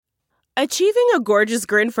Achieving a gorgeous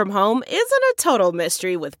grin from home isn't a total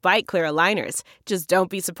mystery with Byte Clear aligners. Just don't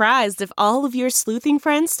be surprised if all of your sleuthing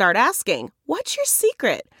friends start asking, "What's your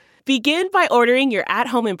secret?" Begin by ordering your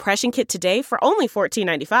at-home impression kit today for only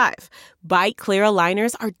 $14.95. Byte Clear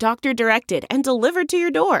aligners are doctor-directed and delivered to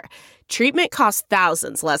your door. Treatment costs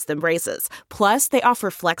thousands less than braces. Plus, they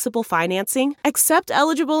offer flexible financing, accept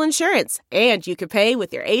eligible insurance, and you can pay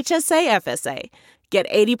with your HSA FSA. Get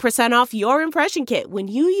 80% off your impression kit when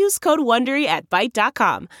you use code WONDERY at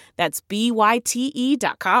Byte.com. That's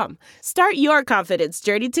BYTE.com. Start your confidence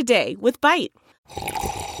journey today with Byte.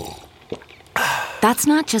 That's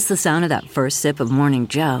not just the sound of that first sip of Morning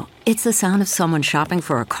Joe. It's the sound of someone shopping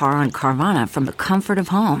for a car on Carvana from the comfort of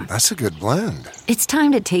home. That's a good blend. It's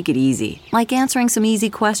time to take it easy, like answering some easy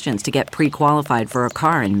questions to get pre-qualified for a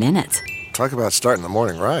car in minutes. Talk about starting the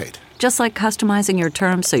morning right. Just like customizing your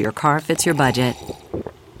terms so your car fits your budget.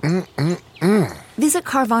 Visit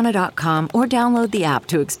Carvana.com or download the app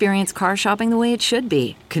to experience car shopping the way it should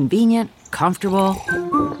be. Convenient, comfortable.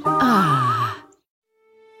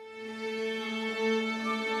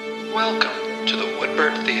 Welcome to the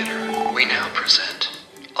Woodbird Theater. We now present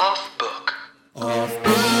Off Book. Off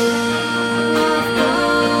Book,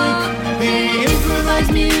 the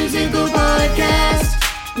improvised musical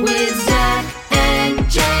podcast with Zach and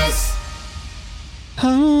Jess. I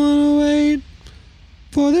don't wanna wait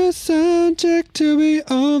for this sound check to be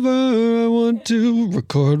over. I want to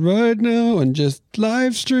record right now and just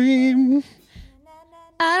live stream.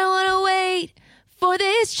 I don't want to wait for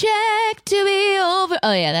this check to be over.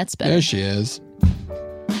 Oh, yeah, that's better. There she is.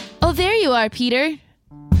 Oh, there you are, Peter.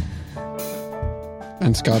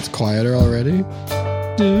 And Scott's quieter already.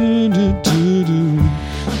 Do, do, do, do.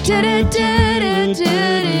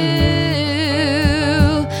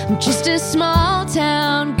 I'm just a small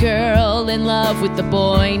town girl in love with the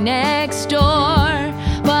boy next door.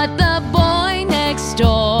 But the boy next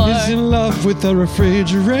door is in love with the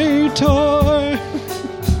refrigerator.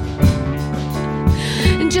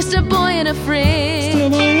 Just a boy in a fridge. Just a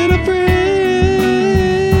boy in a fridge.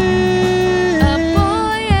 A boy in a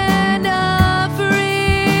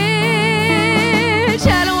fridge.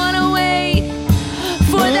 I don't want to wait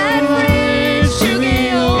for that fridge to be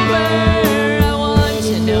over. I want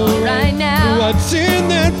to know right now what's in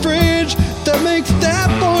that fridge that makes that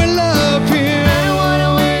boy love him. I don't want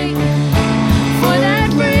to wait for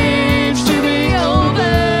that fridge to be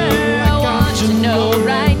over. I want to know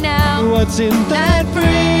right now what's in that fridge.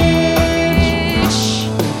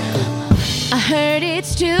 I heard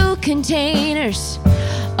it's 2 containers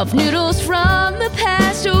of noodles from the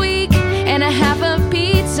past week and a half a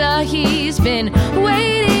pizza he's been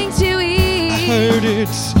waiting to eat. I heard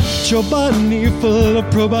it's Chobani full of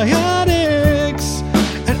probiotics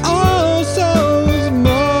and also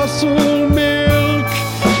muscle milk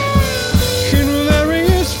in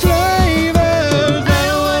various flavors. I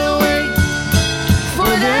don't want to wait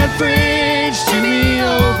for that fridge to be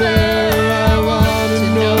over. I want to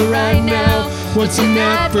know right now what's in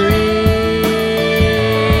that fridge.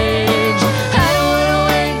 I don't want to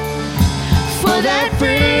wait for that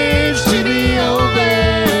fridge to be over.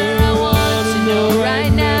 I want to know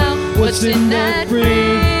right now what's in that fridge.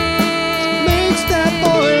 Makes that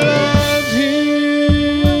boy love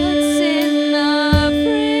him. What's in the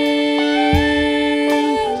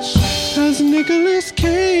fridge? As Nicolas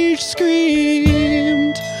Cage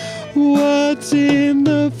screamed, what's in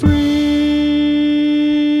the fridge?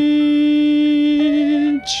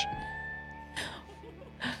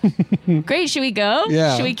 Great, should we go?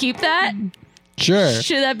 Yeah. Should we keep that? Sure.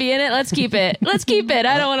 Should that be in it? Let's keep it. Let's keep it.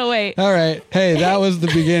 I don't want to wait. All right. Hey, that was the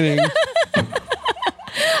beginning.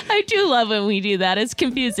 I do love when we do that, as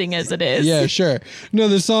confusing as it is. Yeah, sure. No,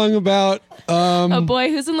 the song about a boy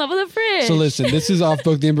who's in love with a fridge. So listen, this is Off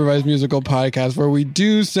Book, the improvised musical podcast, where we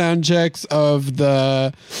do sound checks of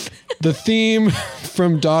the theme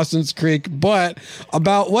from Dawson's Creek, but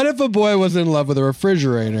about what if a boy was in love with a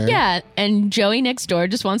refrigerator? Yeah, and Joey next door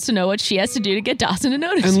just wants to know what she has to do to get Dawson to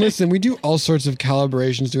notice And her. listen, we do all sorts of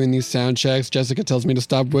calibrations doing these sound checks. Jessica tells me to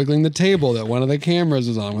stop wiggling the table that one of the cameras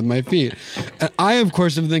is on with my feet. And I, of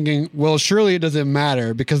course, am thinking, well, surely it doesn't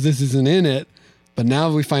matter because this isn't in it. But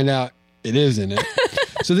now we find out it is in it.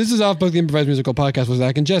 So this is Off Book, the improvised musical podcast with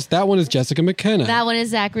Zach and Jess. That one is Jessica McKenna. That one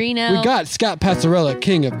is Zach Reno. We got Scott Passarella,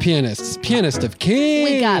 king of pianists, pianist of kings.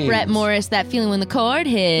 We got Brett Morris, that feeling when the chord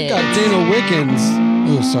hits. We got Dana Wickens.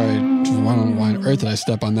 Oh, sorry. Why on earth did I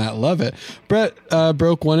step on that? Love it. Brett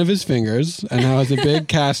broke one of his fingers and now has a big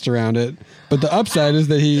cast around it. But the upside is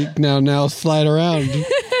that he now slide around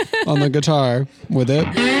on the guitar with it.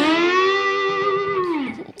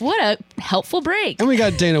 What a helpful break. And we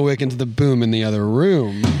got Dana Wickens, the boom in the other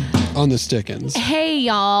room. on the Stickins. Hey,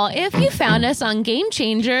 y'all. If you found us on Game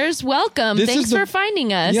Changers, welcome. Thanks for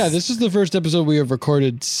finding us. Yeah, this is the first episode we have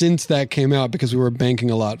recorded since that came out because we were banking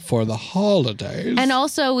a lot for the holidays. And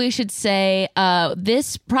also, we should say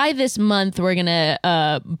this month we're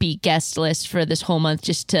gonna be guest list for this whole month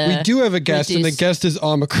just to. We do have a guest, and the guest is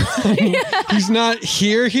Omicron. He's not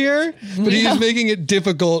here, but he's making it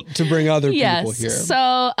difficult to bring other people here.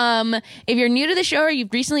 So, if you're new to the show or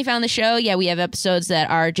you've recently found the show, we have episodes that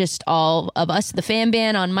are just all of us, the fan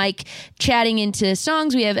band, on mic chatting into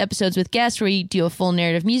songs. We have episodes with guests where we do a full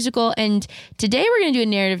narrative musical, and today we're going to do a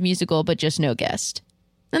narrative musical, but just no guest.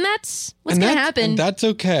 And that's what's going to happen. And that's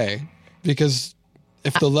okay, because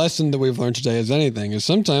if the lesson that we've learned today is anything, is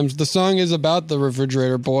sometimes the song is about the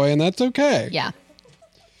refrigerator boy, and that's okay. Yeah.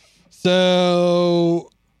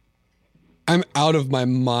 So I'm out of my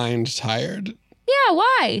mind tired. Yeah,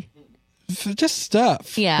 why? Just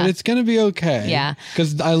stuff. Yeah. But it's going to be okay. Yeah.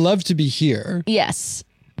 Because I love to be here. Yes.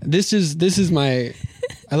 This is my...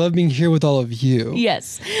 I love being here with all of you.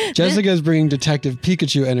 Yes. Jessica's bringing Detective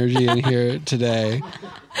Pikachu energy in here today.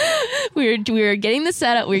 We were getting the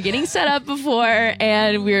setup. We were getting set up before,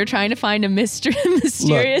 and we were trying to find a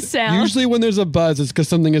mysterious sound. Usually when there's a buzz, it's because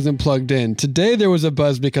something isn't plugged in. Today there was a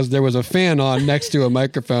buzz because there was a fan on next to a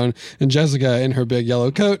microphone, and Jessica, in her big yellow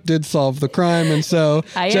coat, did solve the crime, and so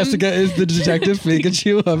Jessica is the Detective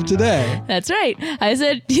Pikachu of today. That's right. I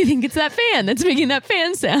said, do you think it's that fan that's making that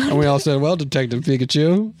fan sound? And we all said, well, Detective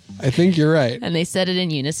Pikachu, I think you're right. And they said it in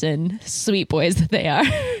unison. Sweet boys that they are.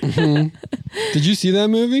 Mm-hmm. Did you see that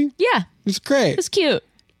movie? Yeah. It's great. It's cute.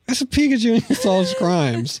 It's a Pikachu and he solves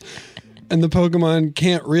crimes. And the Pokemon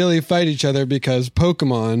can't really fight each other because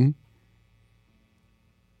Pokemon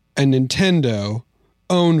and Nintendo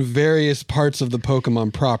own various parts of the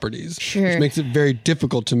Pokemon properties. Sure. Which makes it very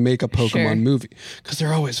difficult to make a Pokemon movie because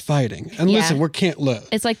they're always fighting. And listen, we can't live.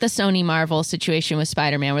 It's like the Sony Marvel situation with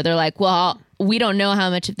Spider-Man where they're like, well, we don't know how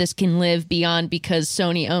much of this can live beyond because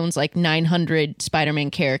Sony owns like 900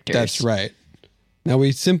 Spider-Man characters. That's right. Now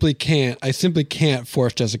I simply can't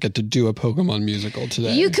force Jessica to do a Pokemon musical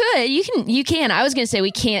today. You could. You can. I was going to say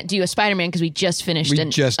we can't do a Spider-Man because we just finished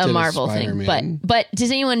a Marvel thing. But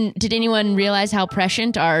did anyone realize how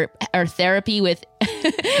prescient our therapy with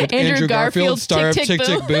Andrew Garfield star of Tick,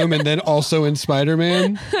 Tick, Boom, and then also in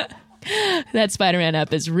Spider-Man? That Spider-Man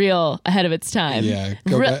up is real ahead of its time. Yeah.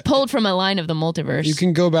 Pulled from a line of the multiverse. You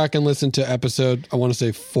can go back and listen to episode, I want to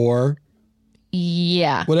say 4.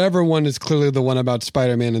 Yeah. Whatever one is clearly the one about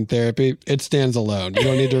Spider-Man and therapy, it stands alone. You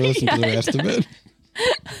don't need to listen to the rest of it.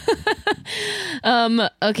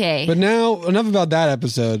 Okay. But now, enough about that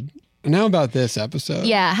episode. Now about this episode.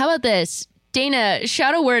 Yeah, how about this? Dana,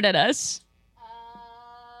 shout a word at us.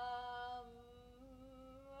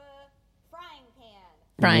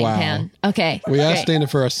 Frying pan. Okay. We asked Dana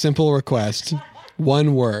for a simple request.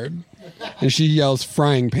 One word. And she yells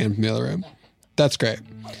frying pan from the other room. That's great.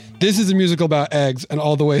 This is a musical about eggs and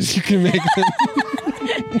all the ways you can make them.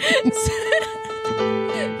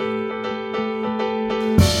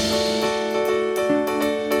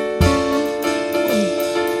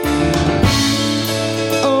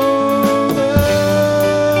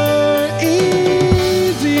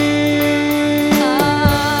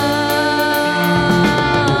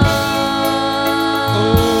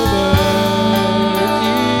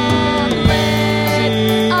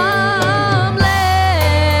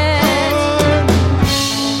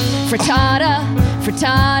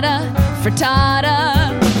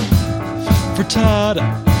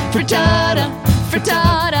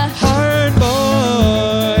 Frittata, hard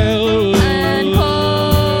boiled and Benedict,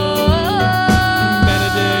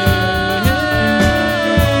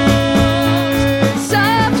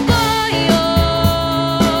 soft boiled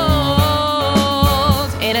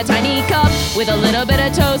in a tiny cup with a little bit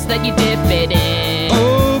of toast that you dip it in.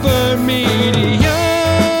 Over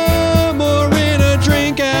medium, or in a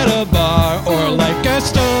drink at a bar, or like a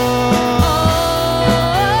stone.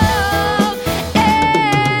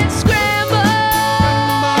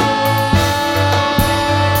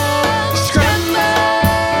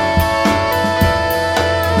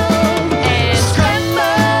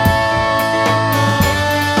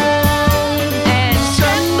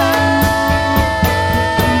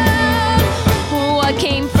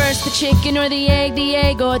 Or the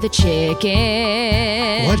egg or the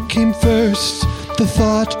chicken? What came first, the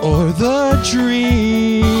thought or the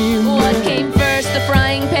dream? What came first, the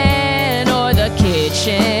frying pan or the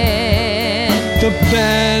kitchen? The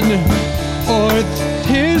Ben or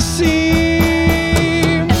his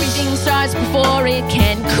seam? Everything starts before it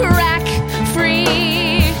can crack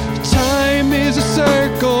free. Time is a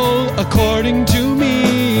circle, according to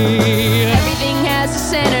me. Everything has a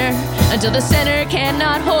center until the center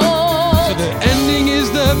cannot hold. So the ending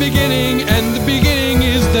is the beginning, and the beginning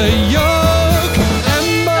is the yolk.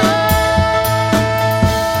 And bold.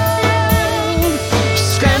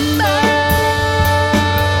 Scrambled.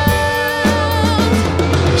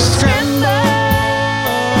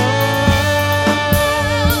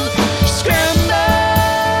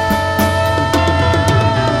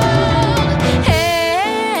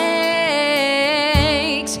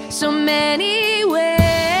 Eggs, so many ways.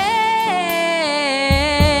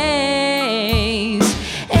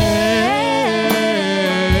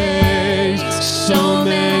 Eggs, so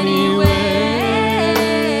many ways.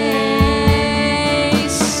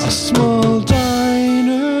 A small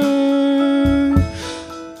diner,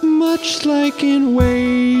 much like in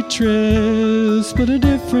Waitress, but a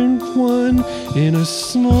different one in a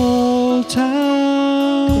small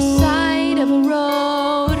town. Side of a road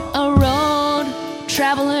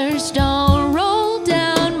travelers don't roll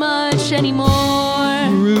down much anymore.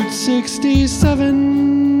 Route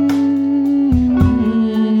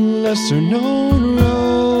 67, lesser known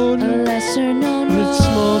road. A lesser known But road. it's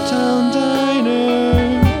small town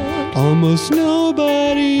diner, almost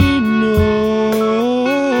nobody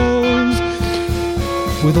knows.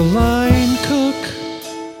 With a line cook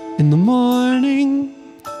in the morning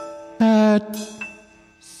at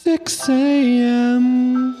 6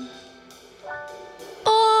 a.m.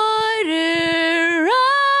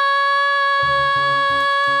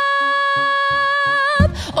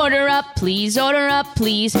 Order up, please, order up,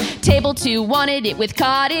 please. Table 2 wanted it with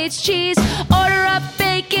cottage cheese. Order up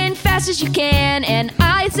bacon fast as you can. And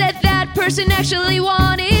I said that person actually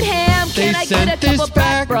wanted ham. Can They I sent get a couple this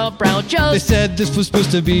back. brown They joes? said this was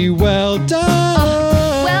supposed to be well done.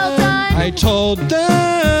 well done. I told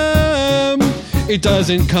them it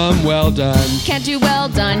doesn't come well done. Can't do well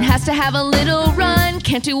done, has to have a little run.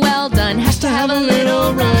 Can't do well done, has to have a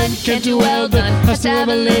little run. Can't do well done, has to have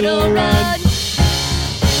a little run.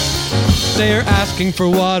 They're asking for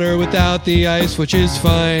water without the ice, which is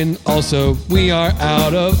fine. Also, we are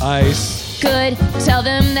out of ice. Good, tell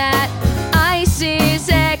them that ice is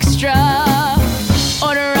extra.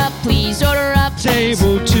 Order up, please, order up.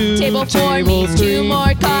 Table 2, Table 4 table needs 2 3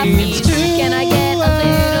 more coffees. needs 2 Can I get a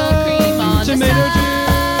little cream on the tomato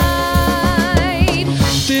side?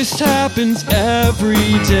 This happens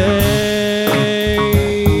every day.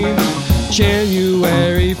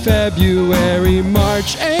 January, February,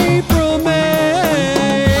 March, April,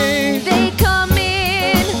 May. They come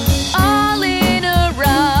in all in a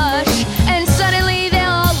rush, and suddenly they'll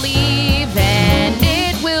all leave, and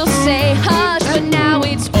it will say hush. But now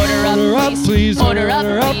it's order up, please. Order up,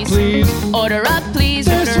 please. Order up, please.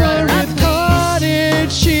 This Order one up, with please.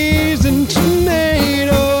 cottage cheese and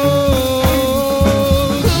tomatoes.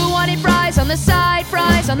 Who wanted fries on the side?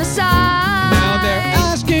 Fries on the side. Now they're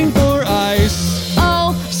asking for ice.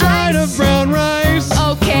 Oh, Side ice. of brown rice.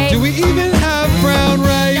 Okay. Do we even have brown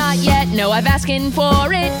rice? Not yet, no, I've asking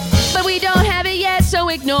for it. But we don't have it yet, so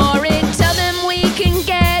ignore it. Tell them we can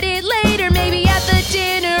get it later, maybe at the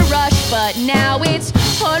dinner rush. But now it's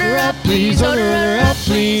order up, please, order up,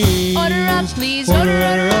 please. Order up, please,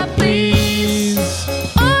 order up, please.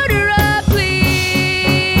 Order up, please.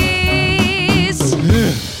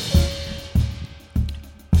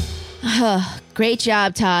 Great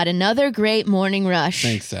job, Todd. Another great morning rush.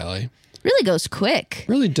 Thanks, Sally. Really goes quick.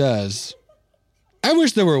 Really does. I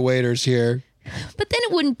wish there were waiters here. But then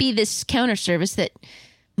it wouldn't be this counter service that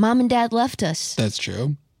Mom and Dad left us. That's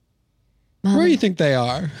true. Mom, Where do you think they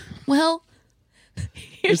are? Well,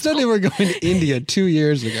 They said they were going to India 2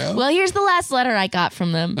 years ago. well, here's the last letter I got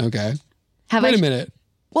from them. Okay. Have Wait I? a minute.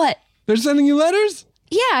 What? They're sending you letters?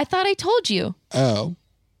 Yeah, I thought I told you. Oh.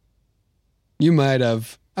 You might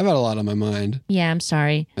have. I've had a lot on my mind. Yeah, I'm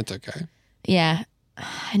sorry. That's okay. Yeah,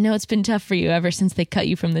 I know it's been tough for you ever since they cut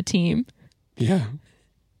you from the team. Yeah.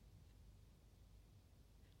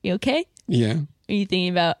 You okay? Yeah. Are you thinking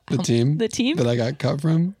about The team. The team? That I got cut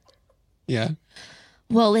from. Yeah.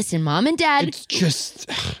 Well, listen, Mom and Dad. It's just,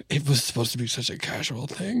 it was supposed to be such a casual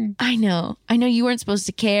thing. I know you weren't supposed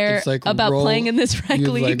to care It's like about playing in this rec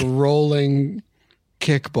you league. like rolling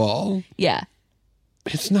kickball. Yeah.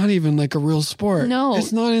 It's not even like a real sport. No.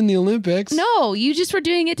 It's not in the Olympics. No, you just were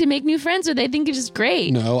doing it to make new friends, or they think it's just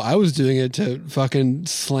great. No, I was doing it to fucking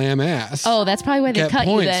slam ass. Oh, that's probably why they Get cut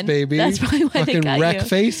points, you then. baby. That's probably why fucking they cut wreck you.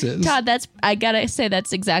 faces. Todd, I gotta say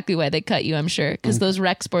that's exactly why they cut you, I'm sure. Because those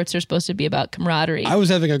rec sports are supposed to be about camaraderie. I was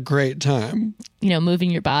having a great time Moving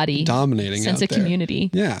your body. dominating Sense out of there. community.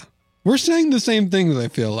 Yeah. We're saying the same things, I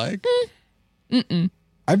feel like.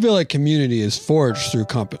 I feel like community is forged through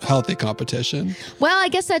healthy competition. Well, I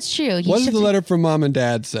guess that's true. What does the letter from Mom and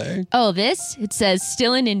Dad say? Oh, this? It says,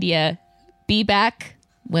 still in India. be back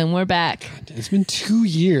when we're back. It's been 2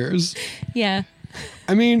 years. Yeah.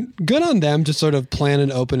 I mean, good on them to sort of plan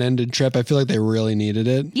an open-ended trip. I feel like they really needed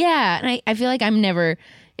it. Yeah. And I feel like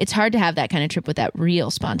it's hard to have that kind of trip with that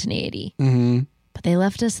real spontaneity. Mm-hmm. But they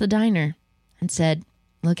left us the diner and said,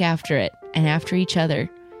 look after it and after each other.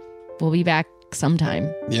 We'll be back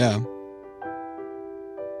sometime. Yeah.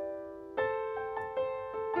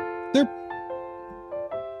 They're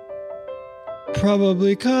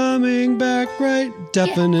probably coming back, right?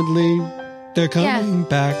 Definitely. They're coming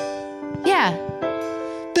back. Yeah.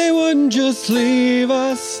 They wouldn't just leave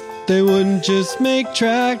us. They wouldn't just make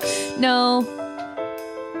tracks. No.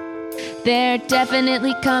 They're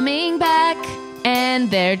definitely coming back. And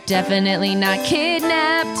they're definitely not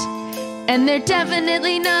kidnapped. And they're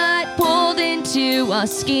definitely not pulled into a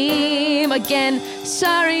scheme. Again,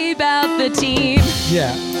 sorry about the team.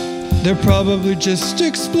 Yeah. They're probably just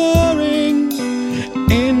exploring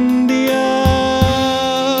India.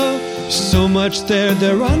 So much there,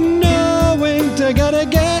 they're unknowing. They gotta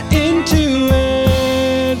get into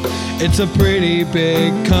it. It's a pretty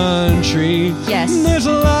big country. Yes. There's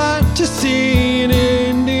a lot to see in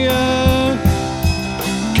India.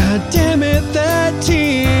 God damn it, that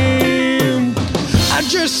team. I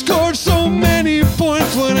just scored so many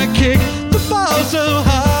points when I kicked the ball so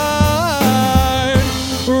hard.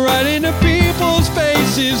 Right into people's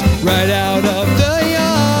faces, right out of the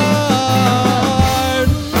yard.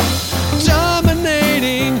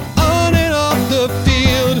 Dominating on and off the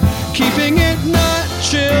field, keeping it not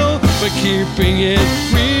chill, but keeping it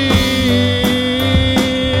real.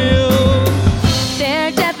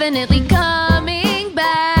 They're definitely coming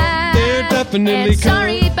back. They're definitely and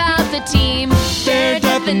sorry about the team. They're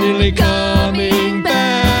definitely coming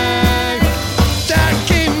back. That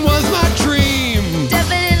game was my dream.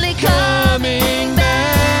 Definitely coming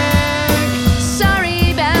back.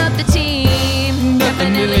 Sorry about the team.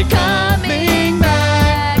 Definitely coming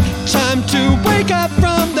back. Time to wake up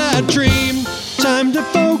from that dream. Time to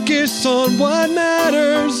focus on what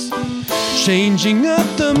matters. Changing up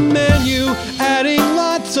the menu, adding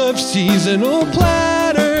lots of seasonal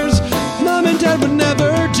platters. Mom and Dad would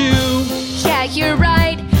never do. Yeah, you're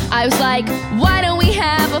right. I was like, why don't we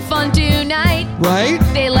have a fondue night? Right?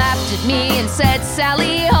 They laughed at me and said,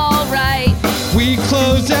 Sally, all right. We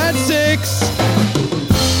close at 6.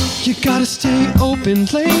 You gotta stay open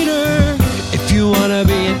later if you wanna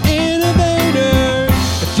be an innovator.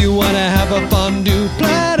 If you wanna have a fondue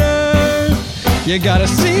platter, you gotta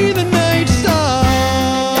see the night star.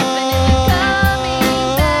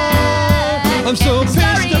 I'm so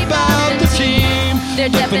pissed about the team. They're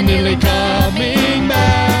definitely coming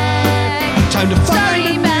back. Time to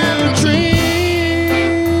find a new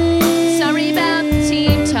dream. Sorry about the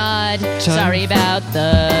team, Todd. Sorry about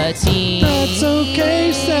the team. That's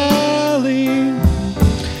okay, Sally.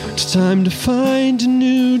 It's time to find a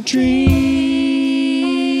new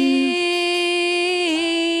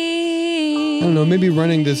dream. I don't know, maybe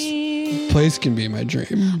running this place can be my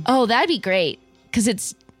dream. Oh, that'd be great. Because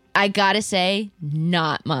it's, I gotta say,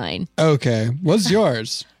 not mine. Okay, what's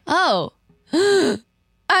yours? Oh,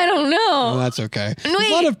 I don't know. Oh, that's okay. There's a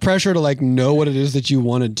Wait. lot of pressure to like know what it is that you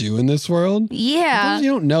want to do in this world. Yeah. Sometimes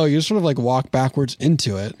you don't know. You just sort of like walk backwards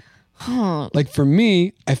into it. Huh. Like for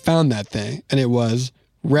me, I found that thing, and it was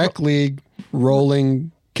rec league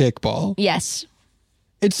rolling kickball. Yes.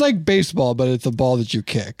 It's like baseball, but it's a ball that you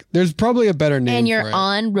kick. There's probably a better name And for you're it.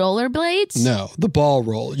 on rollerblades? No, the ball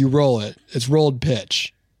roll. You roll it. It's rolled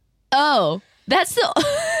pitch. Oh, that's the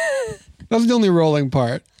That's the only rolling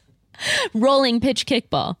part. rolling pitch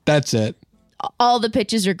kickball. That's it. All the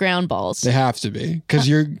pitches are ground balls. They have to be because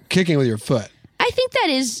you're kicking with your foot. I think that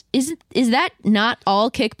is that not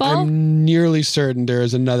all kickball? I'm nearly certain there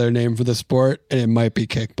is another name for the sport, and it might be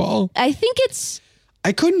kickball. I think it's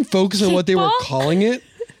I couldn't focus on what they were Kickball? calling it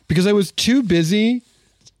because I was too busy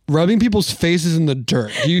rubbing people's faces in the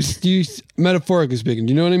dirt. Do you metaphorically speaking,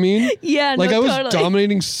 do you know what I mean? Yeah, Like no, I was totally.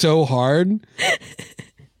 dominating so hard.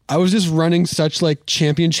 I was just running such like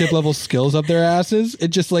championship level skills up their asses. It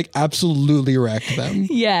just like absolutely wrecked them.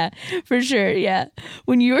 Yeah, for sure. Yeah.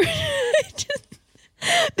 When you were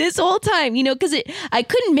this whole time, you know, because I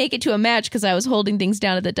couldn't make it to a match because I was holding things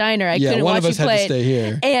down at the diner. I Yeah, couldn't one watch of us you had play to it. stay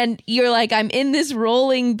here. And you're like, I'm in this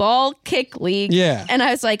rolling ball kick league. Yeah. And I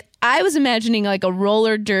was like, I was imagining like a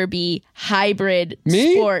roller derby hybrid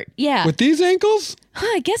Me? sport. Yeah. With these ankles? Huh,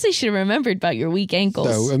 I guess I should have remembered about your weak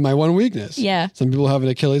ankles. So, my one weakness. Yeah. Some people have an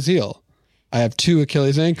Achilles heel. I have 2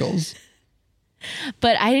 Achilles ankles.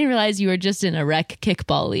 But I didn't realize you were just in a rec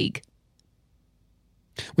kickball league.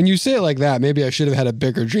 When you say it like that, maybe I should have had a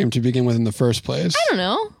bigger dream to begin with in the first place. I don't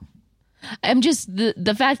know. I'm just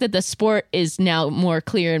the fact that the sport is now more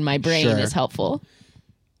clear in my brain Sure. is helpful.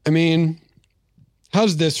 I mean,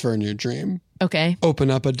 how's this for a new dream? Okay.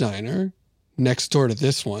 Open up a diner next door to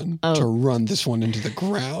this one to run this one into the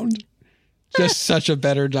ground. Just such a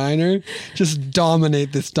better diner. Just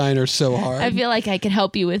dominate this diner so hard. I feel like I could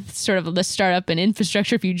help you with sort of the startup and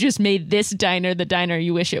infrastructure if you just made this diner the diner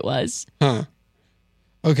you wish it was. Huh.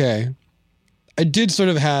 Okay. I did sort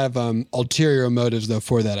of have ulterior motives, though,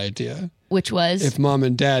 for that idea. Which was? If mom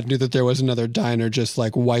and dad knew that there was another diner just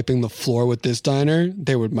like wiping the floor with this diner,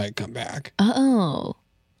 they might come back. Oh,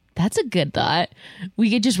 that's a good thought. We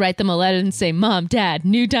could just write them a letter and say, Mom, Dad,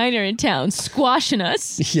 new diner in town, squashing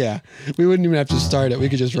us. Yeah. We wouldn't even have to start it. We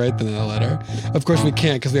could just write them a letter. Of course we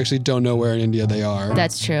can't because we actually don't know where in India they are.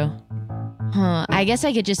 That's true. Huh. I guess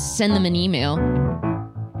I could just send them an email.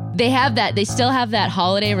 They have that. They still have that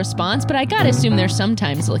holiday response, but I gotta assume they're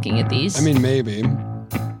sometimes looking at these. I mean, maybe.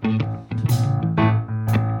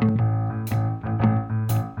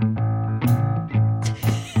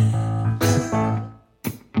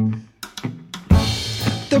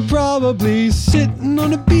 They're probably sitting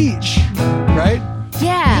on a beach, right?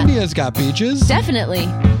 Yeah. India's got beaches. Definitely.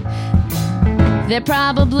 They're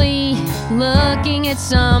probably looking at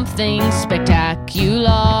something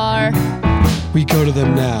spectacular. We go to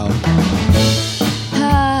them now.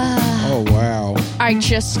 Oh, wow. I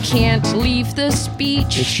just can't leave this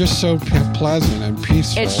beach. It's just so pleasant and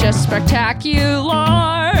peaceful. It's just spectacular.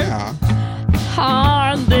 Yeah.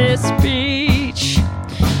 On this beach.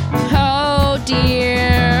 Oh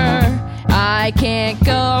dear, I can't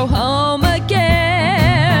go home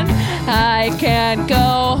again. I can't go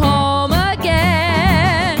home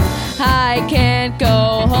again. I can't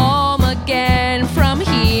go home again from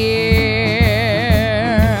here.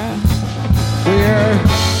 We're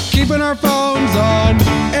keeping our phones on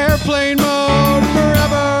airplane mode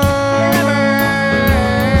forever.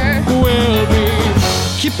 We'll be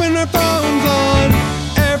keeping our phones on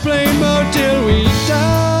airplane mode till we die.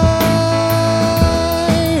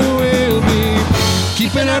 We'll be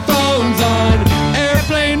keeping our phones on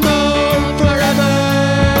airplane mode forever.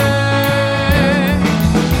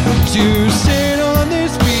 To sit on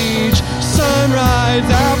this beach, sunrise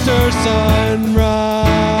after sunrise.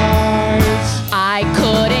 I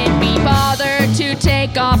couldn't be bothered to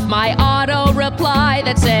take off my auto reply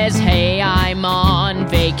that says, hey, I'm on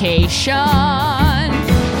vacation.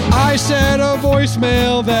 I sent a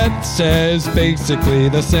voicemail that says basically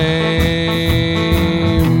the same.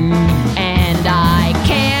 And I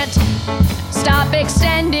can't stop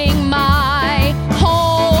extending my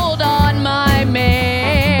hold on my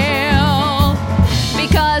mail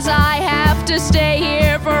because I have to stay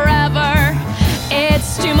here forever.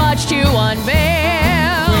 It's too much to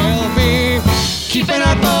unveil. We'll be keeping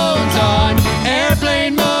our phones on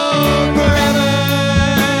airplane mode forever.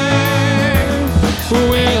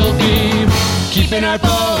 We'll be keeping our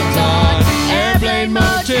phones on airplane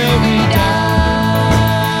mode till we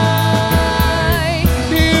die.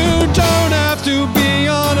 You don't have to be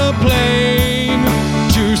on a plane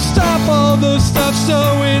to stop all the stuff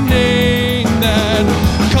so inane that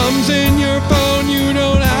comes in your phone. You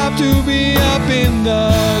don't have to be up in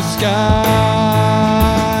the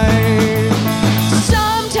sky.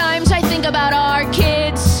 Sometimes I think about our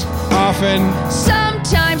kids. Often.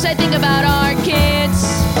 Sometimes I think about our kids.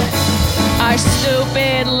 Our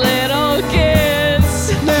stupid little kids.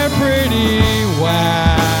 They're pretty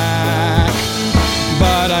whack.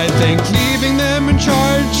 But I think leaving them in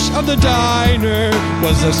charge of the diner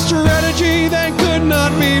was a strategy that could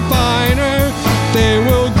not be finer. They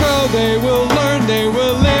will grow, they will learn, they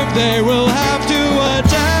will live, they will have to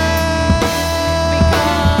adapt.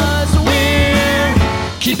 Because we're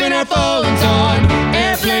Keeping our phones on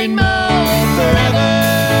airplane mode forever.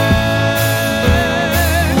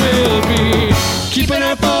 We'll be keeping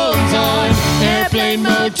our phones on airplane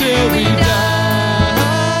mode till we die.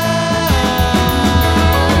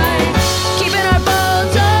 keeping our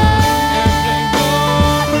phones on. Airplane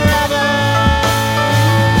mode forever.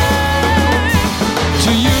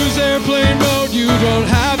 To use airplane mode, you don't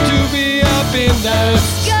have to be up in the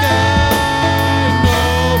sky.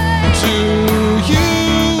 No, to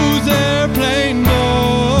use airplane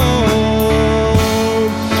mode,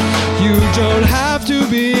 you don't have to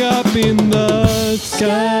be up in the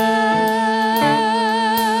sky.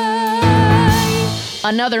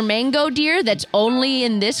 Another mango deer that's only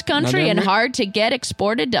in this country Another and hard to get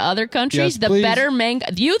exported to other countries. Yes, the please. better mango.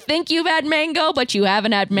 You think you've had mango, but you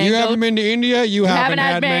haven't had mango. You haven't been to India, you haven't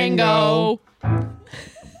had mango.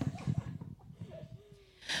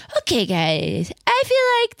 Okay, guys. I feel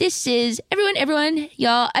like this is everyone,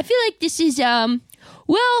 y'all. I feel like this is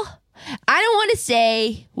well, I don't want to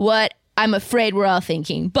say what I'm afraid we're all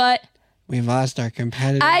thinking, but We've lost our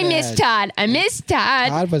competitive I miss edge. Todd. I miss Todd.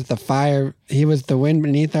 Todd was the fire. He was the wind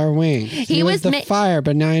beneath our wings. He was the fire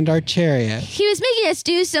behind our chariot. He was making us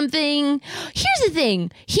do something. Here's the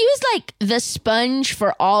thing. He was like the sponge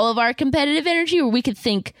for all of our competitive energy where we could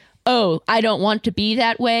think, oh, I don't want to be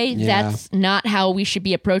that way. Yeah. That's not how we should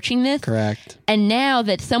be approaching this. Correct. And now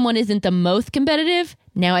that someone isn't the most competitive,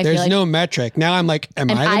 now I feel There's like... no metric. Now I'm like, am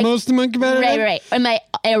I the most competitive? Right.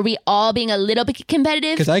 Are we all being a little bit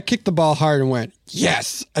competitive? Because I kicked the ball hard and went,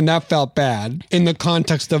 yes. And that felt bad in the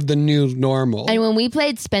context of the new normal. And when we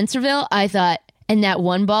played Spencerville, I thought, and that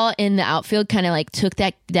one ball in the outfield kind of like took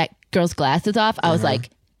that girl's glasses off. I was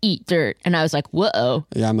like, eat dirt. And I was like, whoa.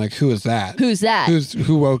 Yeah, I'm like, who is that? Who's that?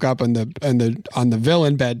 Who woke up on the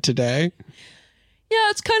villain bed today? Yeah,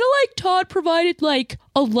 it's kind of like Todd provided like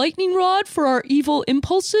a lightning rod for our evil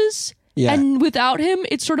impulses. Yeah. And without him,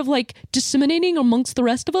 it's sort of like disseminating amongst the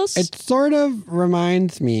rest of us. It sort of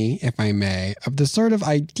reminds me, if I may, of the sort of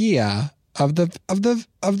idea of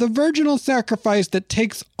the virginal sacrifice that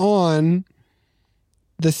takes on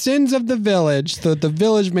the sins of the village so that the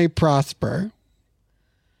village may prosper.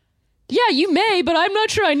 Yeah, you may, but I'm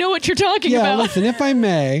not sure I know what you're talking Yeah, about. listen, if I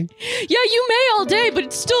may. Yeah, you may all day, but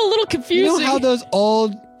it's still a little confusing. You know how those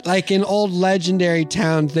old, like in old legendary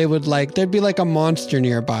towns, they would like, there'd be like a monster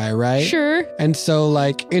nearby, right? Sure. And so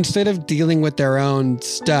like, instead of dealing with their own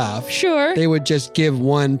stuff, Sure. they would just give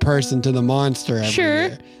one person to the monster every Sure.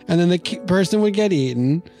 year. And then the person would get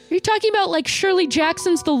eaten. Are you talking about like Shirley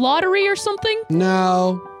Jackson's The Lottery or something?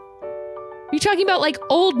 No. Are you talking about like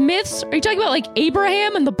old myths? Are you talking about like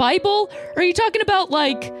Abraham and the Bible? Or are you talking about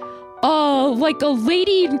like a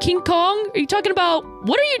lady in King Kong? Are you talking about,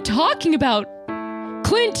 what are you talking about?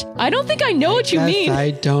 Clint, I don't think I know what you Yes, mean.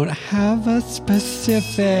 I don't have a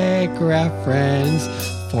specific reference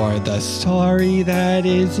for the story that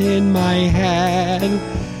is in my head.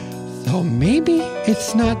 So maybe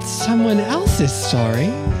it's not someone else's story,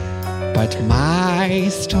 but my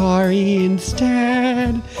story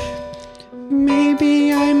instead.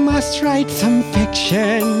 Maybe I must write some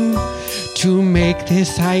fiction to make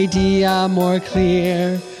this idea more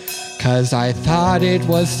clear. 'Cause I thought it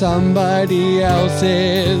was somebody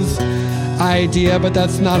else's idea, but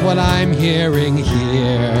that's not what I'm hearing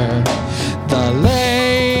here. The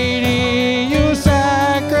lady you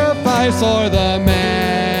sacrifice or the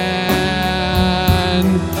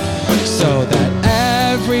man, so that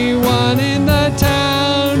everyone in the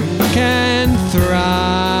town can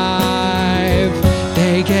thrive.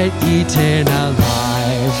 They get eaten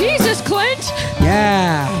alive. Jesus, Clint!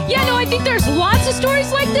 Yeah. Yeah, no, I think there's lots of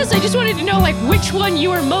stories like this. I just wanted to know like which one you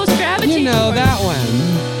were most gravitating You know towards. that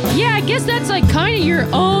one. Yeah, I guess that's like kind of your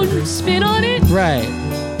own spin on it. Right.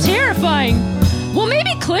 Terrifying. Well,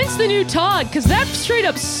 maybe Clint's the new Todd, because that straight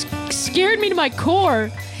up scared me to my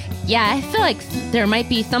core. Yeah, I feel like there might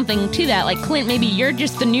be something to that. Like, Clint, maybe you're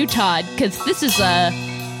just the new Todd, because this is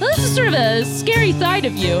sort of a scary side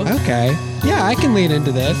of you. Okay. Yeah, I can lean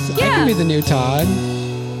into this. I Yeah. can be the new Todd.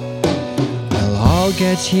 We'll all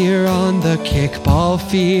get here on the kickball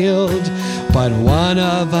field, but one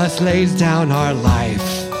of us lays down our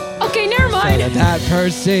life. Okay, never So mind. that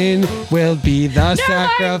person will be the mind.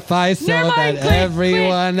 sacrifice so Never mind, that Clint,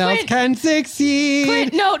 everyone else Clint. can succeed.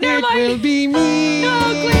 Clint, no, never it mind. will be me. No,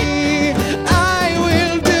 Clint. I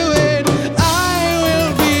will do it. I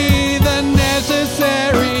will be the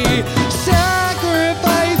necessary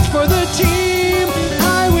sacrifice for the team.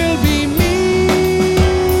 I will be me.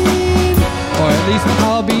 Or at least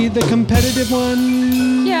I'll be the competitive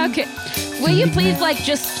one. Yeah, okay. Will you please, like,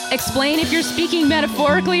 just explain if you're speaking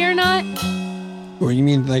metaphorically or not? Or you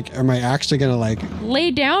mean like, am I actually gonna like?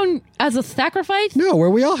 Lay down as a sacrifice? No, were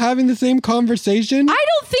we all having the same conversation? I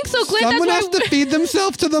don't think so, Clint. Someone That's has why to feed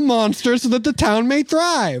themselves to the monster so that the town may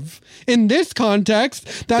thrive. In this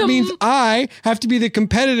context, that means I have to be the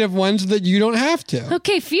competitive one so that you don't have to.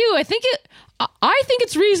 Okay, phew. I think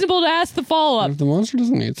it's reasonable to ask the follow-up. If the monster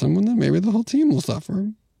doesn't need someone, then maybe the whole team will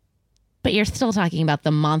suffer. But you're still talking about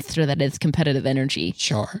the monster that is competitive energy.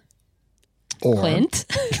 Sure. Or, Clint?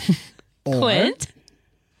 or- Clint?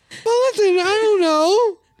 Well, listen, I don't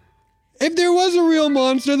know. If there was a real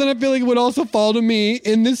monster, then I feel like it would also fall to me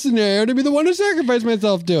in this scenario to be the one who sacrificed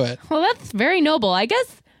myself to it. Well, that's very noble. I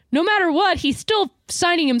guess no matter what, he's still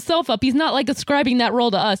signing himself up. He's not like ascribing that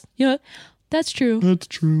role to us. Yeah, that's true. That's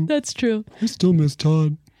true. That's true. I still miss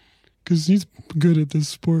Todd because he's good at this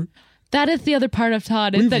sport. That is the other part of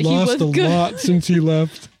Todd, is We've that he lost was a good. lot since he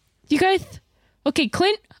left. You guys, okay,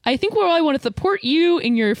 Clint, I think I want to support you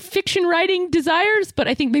in your fiction writing desires, but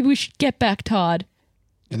I think maybe we should get back Todd.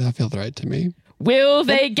 Yeah, that feels right to me. Will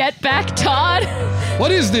they get back Todd?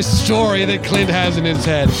 What is this story that Clint has in his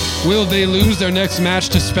head? Will they lose their next match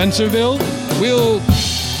to Spencerville? Will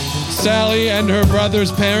Sally and her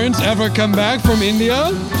brother's parents ever come back from India?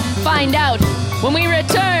 Find out when we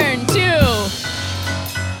return to...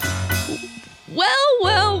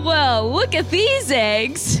 Well, look at these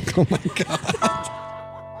eggs. Oh my God.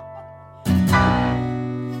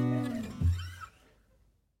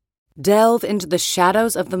 Delve into the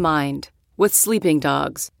shadows of the mind with Sleeping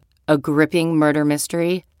Dogs, a gripping murder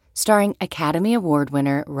mystery starring Academy Award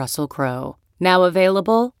winner Russell Crowe. Now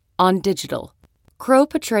available on digital. Crowe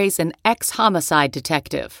portrays an ex-homicide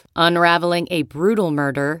detective unraveling a brutal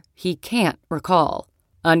murder he can't recall.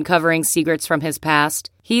 Uncovering secrets from his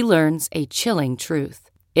past, he learns a chilling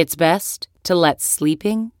truth. It's best to let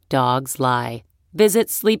sleeping dogs lie. Visit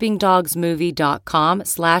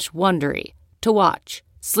sleepingdogsmovie.com/Wondery to watch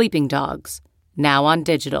Sleeping Dogs, now on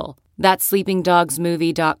digital. That's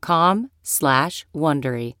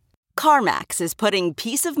sleepingdogsmovie.com/Wondery. CarMax is putting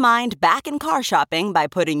peace of mind back in car shopping by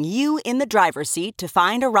putting you in the driver's seat to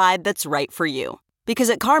find a ride that's right for you. Because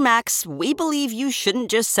at CarMax, we believe you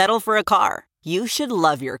shouldn't just settle for a car. You should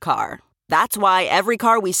love your car. That's why every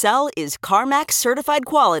car we sell is CarMax certified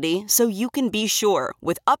quality, so you can be sure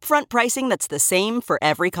with upfront pricing that's the same for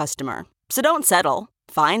every customer. So don't settle.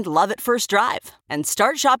 Find love at first drive and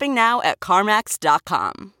start shopping now at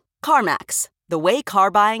CarMax.com. CarMax, the way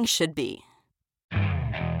car buying should be.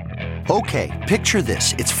 Okay, picture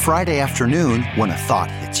this. It's Friday afternoon when a thought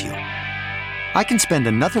hits you. I can spend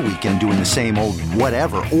another weekend doing the same old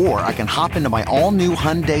whatever, or I can hop into my all-new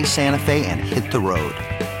Hyundai Santa Fe and hit the road.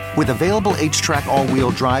 With available H-Track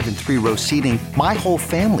all-wheel drive and 3-row seating, my whole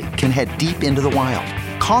family can head deep into the wild.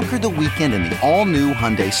 Conquer the weekend in the all-new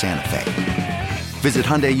Hyundai Santa Fe. Visit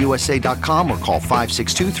HyundaiUSA.com or call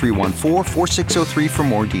 562-314-4603 for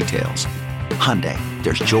more details. Hyundai,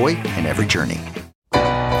 there's joy in every journey.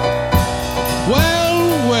 Well.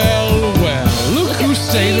 Look who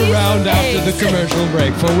stayed around after the commercial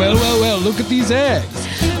break for well, look at these eggs.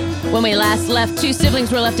 When we last left, two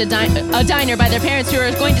siblings were left a diner by their parents who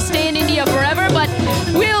are going to stay in India forever, but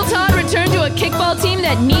will Todd return to a kickball team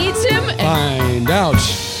that needs him? Find out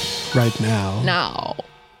right now. No.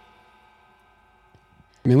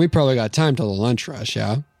 I mean, we probably got time till the lunch rush,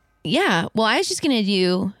 yeah? Yeah, well, I was just gonna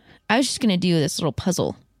do this little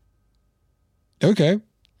puzzle. Okay.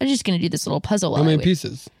 I was just gonna do this little puzzle. How many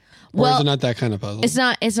pieces? Or Well, is it not that kind of puzzle? It's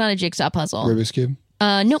not a jigsaw puzzle. Rubik's Cube?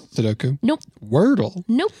 Nope. Sudoku? Nope. Wordle?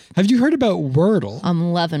 Nope. Have you heard about Wordle?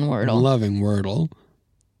 I'm loving Wordle. I'm loving Wordle.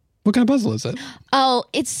 What kind of puzzle is it? Oh,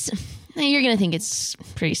 you're going to think it's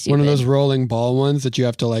pretty stupid. One of those rolling ball ones that you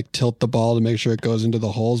have to like tilt the ball to make sure it goes into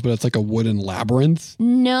the holes, but it's like a wooden labyrinth.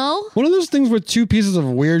 No. One of those things with two pieces of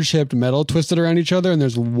weird shaped metal twisted around each other and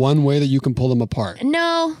there's one way that you can pull them apart.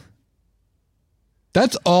 No.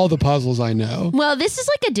 That's all the puzzles I know. Well, this is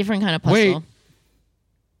like a different kind of puzzle. Wait.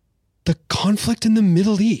 The conflict in the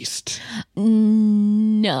Middle East.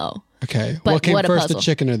 No. Okay. But what came what a first, the puzzle.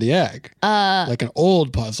 chicken or the egg? Like an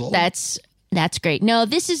old puzzle. That's great. No,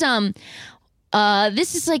 this is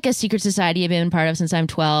like a secret society I've been part of since I'm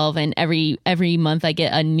 12, and every month I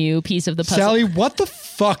get a new piece of the puzzle. Sally, what the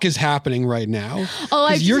fuck is happening right now? Oh,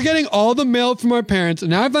 Because you're getting all the mail from our parents, and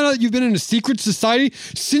now I found out you've been in a secret society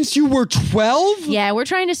since you were 12? Yeah, we're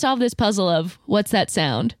trying to solve this puzzle of what's that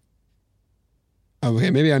sound?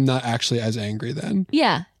 Okay, maybe I'm not actually as angry then.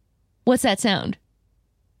 Yeah. What's that sound?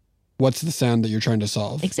 What's the sound that you're trying to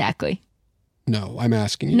solve? Exactly. No, I'm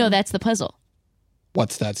asking you. No, that's the puzzle.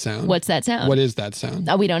 What's that sound? What's that sound? What is that sound?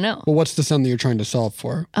 Oh, we don't know. Well, what's the sound that you're trying to solve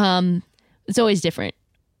for? It's always different.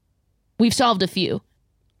 We've solved a few.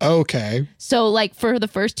 Okay. So, like, for the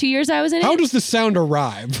first 2 years I was in How it, does the sound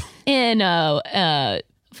arrive? in a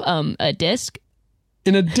disc.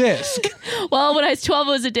 In a disc. Well, when I was 12,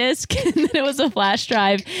 it was a disc, and then it was a flash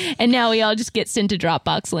drive, and now we all just get sent a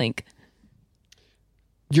Dropbox link.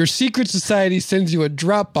 Your secret society sends you a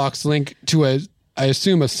Dropbox link to I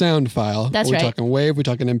assume, a sound file. That's We're right. talking WAV, we're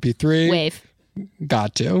talking MP3. Wave.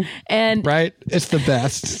 Got to. And Right? It's the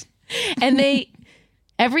best. and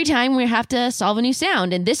every time we have to solve a new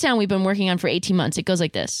sound, and this sound we've been working on for 18 months. It goes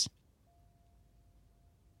like this.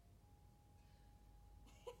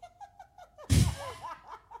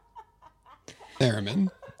 Theremin.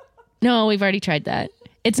 No, we've already tried that.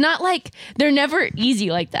 It's not like, they're never easy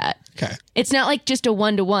like that. Okay. It's not like just a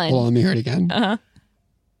one-to-one. Hold on, let me hear it again. Uh-huh.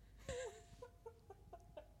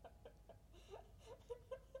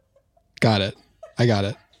 Got it. I got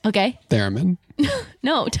it. Okay. Theremin.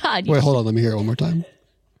 No, Todd. Wait, hold on. Let me hear it one more time.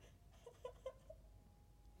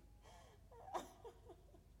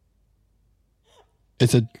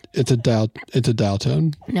 It's a dial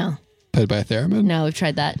tone No. played by a theremin. No, we've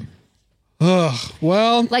tried that. Ugh.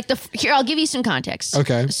 Well, Like here, I'll give you some context.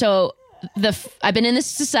 Okay. So I've been in this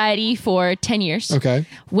society for 10 years. okay.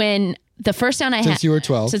 When the first sound I had. Since you were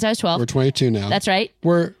 12. Since I was 12. We're 22 now. That's right.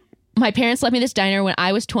 My parents left me this diner when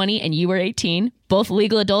I was 20 and you were 18. Both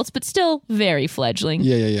legal adults, but still very fledgling.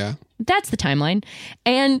 Yeah. That's the timeline.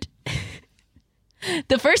 And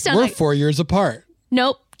the first sound We're 4 years apart.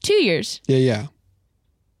 Nope, 2 years. Yeah.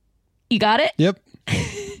 You got it? Yep.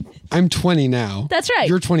 I'm 20 now. That's right.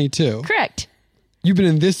 You're 22. Correct. You've been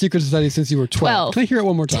in this secret society since you were 12. Can I hear it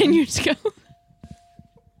one more time? 10 years ago.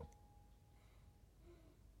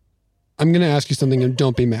 I'm going to ask you something and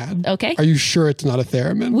don't be mad. Okay. Are you sure it's not a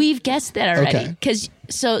theremin? We've guessed that already. Okay. Because,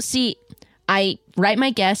 I write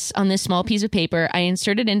my guess on this small piece of paper, I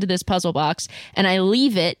insert it into this puzzle box, and I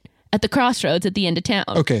leave it at the crossroads at the end of town.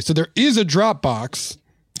 Okay, so there is a drop box,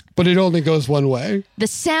 but it only goes one way. The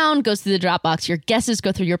sound goes through the drop box. Your guesses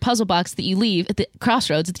go through your puzzle box that you leave at the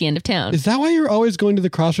crossroads at the end of town. Is that why you're always going to the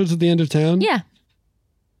crossroads at the end of town? Yeah.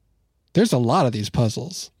 There's a lot of these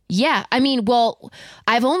puzzles. Yeah. I mean, well,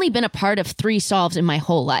 I've only been a part of 3 solves in my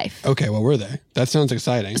whole life. Okay, what were they? That sounds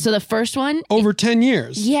exciting. So the first one... Over 10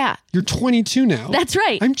 years. Yeah. You're 22 now. That's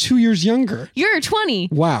right. I'm 2 years younger. You're 20.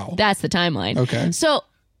 Wow. That's the timeline. Okay. So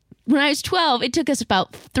when I was 12, it took us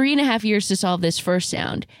about 3.5 years to solve this first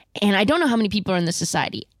sound. And I don't know how many people are in the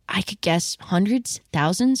society. I could guess hundreds,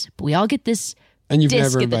 thousands, but we all get this And you've disc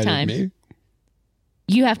never at the invited time. me.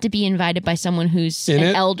 You have to be invited by someone who's In an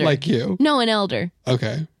it? elder. Like you? No, an elder.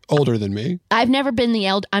 Okay. Older than me. I've never been the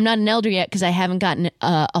elder. I'm not an elder yet because I haven't gotten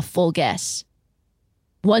a full guess.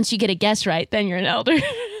 Once you get a guess right, then you're an elder.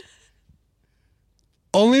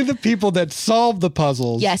 Only the people that solve the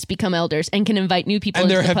puzzles. Yes, become elders and can invite new people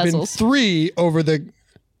And into there the have puzzles. been 3 over the...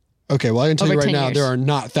 Okay, well, I can tell Over you right 10 now, years. there are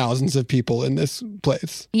not thousands of people in this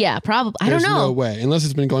place. Yeah, probably. I don't There's know. no way, unless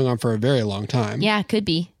it's been going on for a very long time. Yeah, it could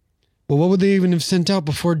be. Well, what would they even have sent out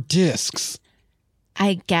before discs?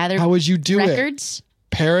 I gathered How would you do records,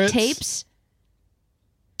 Parrots? tapes,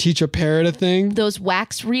 Teach a parrot a thing? those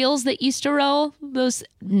wax reels that used to roll, those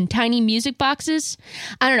tiny music boxes.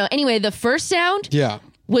 I don't know. Anyway, the first sound Yeah.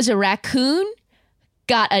 was a raccoon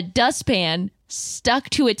got a dustpan stuck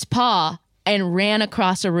to its paw and ran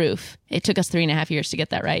across a roof. It took us 3.5 years to get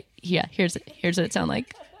that right. Yeah, here's what it sounded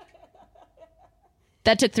like.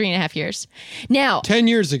 That took 3.5 years. Now, 10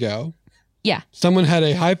 years ago, yeah. someone had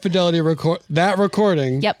a high fidelity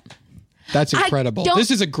recording. Yep. That's I incredible. don't- This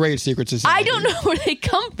is a great secret society. I don't know where they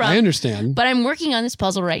come from. I understand. But I'm working on this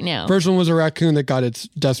puzzle right now. First one was a raccoon that got its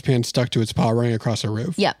dustpan stuck to its paw running across a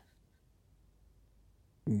roof. Yep.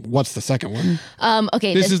 What's the second one?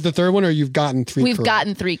 Okay. This is the third one, or you've gotten 3 We've correct?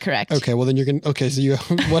 gotten 3 correct. Okay, well then you're going to... Okay, so you...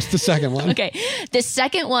 What's the second one? Okay. The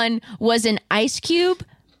second one was an ice cube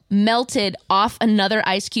melted off another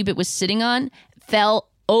ice cube it was sitting on, fell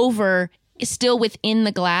over, still within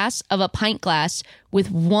the glass of a pint glass with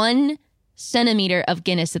 1 centimeter of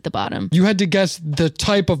Guinness at the bottom. You had to guess the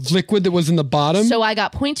type of liquid that was in the bottom? So I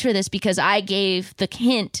got points for this because I gave the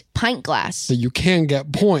hint pint glass, So you can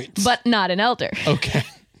get points. but not an elder. Okay.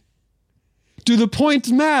 Do the points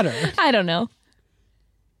matter? I don't know.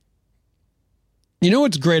 You know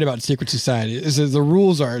what's great about secret society is that the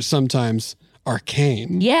rules are sometimes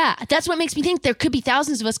arcane. Yeah, that's what makes me think there could be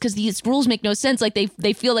thousands of us because these rules make no sense. Like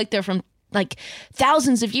they feel like they're from like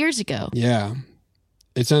thousands of years ago. Yeah.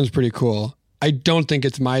 It sounds pretty cool. I don't think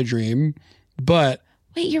it's my dream, but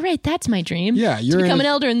Wait, you're right. That's my dream. Yeah, you're to become in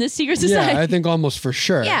an elder in this secret society. yeah, I think almost for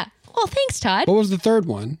sure. Yeah. Well, thanks, Todd. What was the third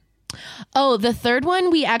one? Oh, the third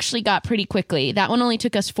one we actually got pretty quickly. That one only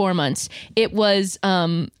took us 4 months. It was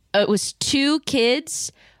 2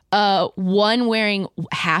 kids, one wearing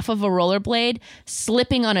half of a rollerblade,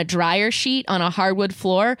 slipping on a dryer sheet on a hardwood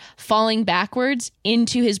floor, falling backwards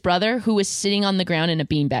into his brother who was sitting on the ground in a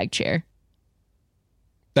beanbag chair.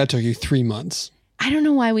 That took you 3 months. I don't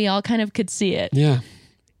know why we all kind of could see it. Yeah.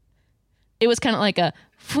 It was kind of like a,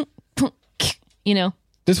 you know.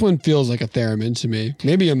 This one feels like a theremin to me.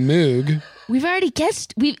 Maybe a moog. We've already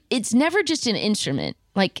guessed. It's never just an instrument.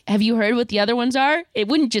 Like, have you heard what the other ones are? It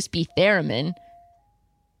wouldn't just be theremin.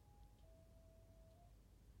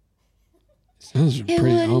 Sounds It pretty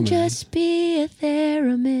wouldn't ominous. just be a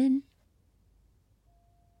theremin.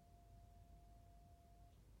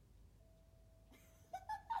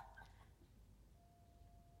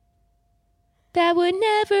 That would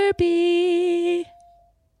never be.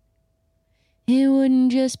 It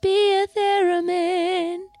wouldn't just be a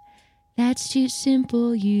theremin. That's too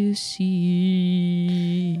simple, you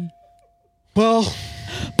see. Well,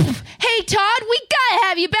 Hey, Todd, we gotta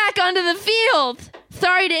have you back onto the field.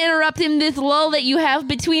 sorry to interrupt in this lull that you have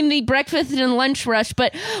between the breakfast and lunch rush,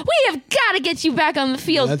 but we have got to get you back on the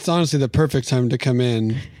field. That's honestly the perfect time to come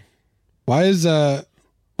in. Why is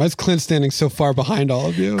Clint standing so far behind all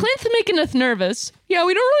of you? Clint's making us nervous. Yeah,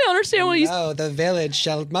 we don't really understand what he's... No, the village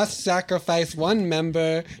must sacrifice one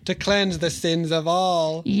member to cleanse the sins of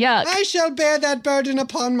all. Yuck. I shall bear that burden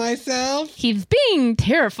upon myself. He's being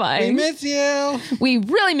terrifying. We miss you. We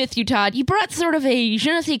really miss you, Todd. You brought sort of a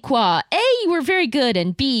je ne sais quoi. A, you were very good,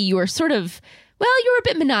 and B, you were sort of... Well, you were a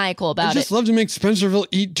bit maniacal about it. I just love to make Spencerville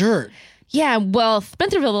eat dirt. Yeah, well,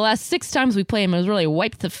 Spencerville, the last 6 times we played him, has really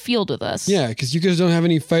wiped the field with us. Yeah, because you guys don't have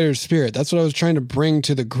any fighter spirit. That's what I was trying to bring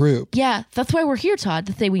to the group. Yeah, that's why we're here, Todd,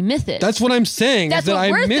 to say we miss it. That's what I'm saying. That's is that what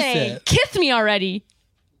I we're miss saying. it. Kiss me already.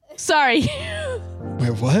 Sorry.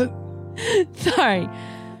 Wait, what? Sorry.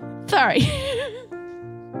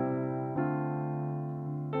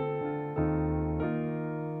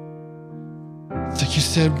 So you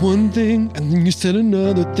said one thing, and then you said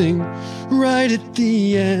another thing. Right at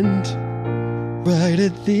the end.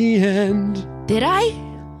 Did I?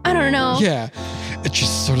 I don't know. Yeah, it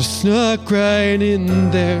just sort of snuck right in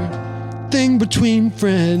there. Thing between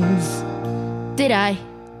friends. Did I?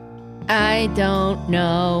 I don't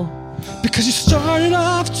know. Because you started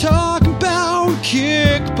off talking about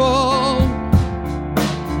kickball.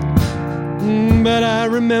 But I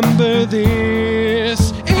remember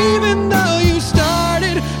this. Even though you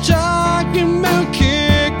started talking about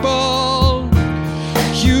kickball,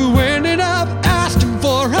 you ended up asking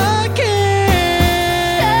for a kiss.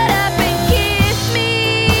 Shut up and kiss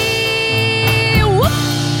me. Whoop.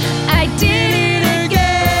 I did it again.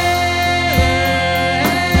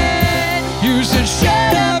 You said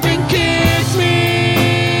shut up and kiss me.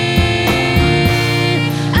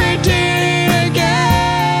 I did it again.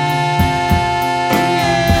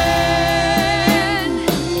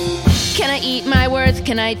 Can I eat my words?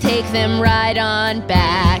 Can I take them right on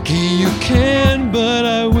back? You can, but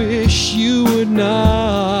I wish you would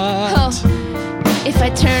not. Oh, if I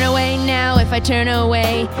turn away now, if I turn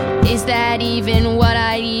away, is that even what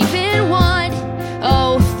I even want?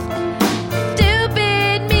 Oh,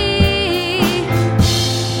 stupid me.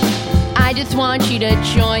 I just want you to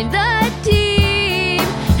join the team.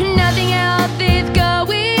 Nothing else is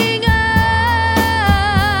going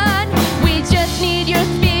on. We just need your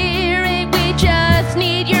spirit. We just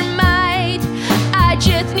need your might. I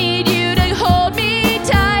just need you to hold me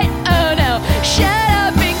tight. Oh no, shut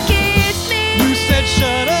up and kiss me. You said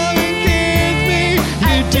shut up and kiss me.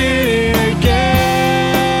 You did it again.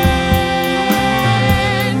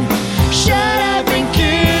 Shut up and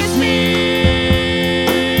kiss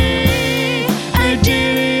me. I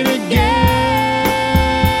did it again.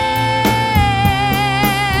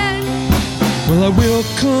 Well, I will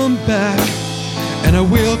come back and I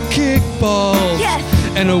will kick balls. Yes.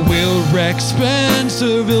 And I will wreck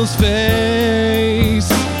Spencerville's face.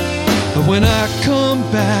 But when I come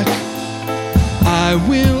back, I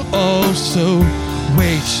will also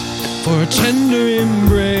wait for a tender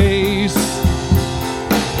embrace.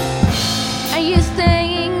 Are you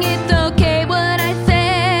saying it's okay what I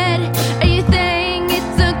said? Are you saying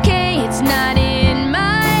it's okay? It's not in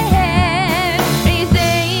my head. Are you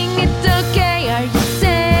saying it's okay? Are you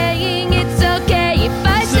saying it's okay if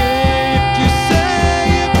I say?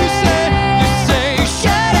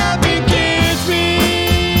 Shut up and kiss me.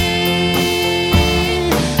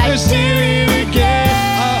 I did it again.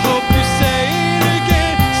 I hope you say it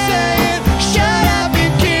again. Say it. Shut up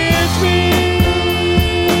and kiss me.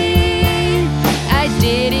 I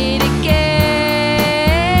did it again.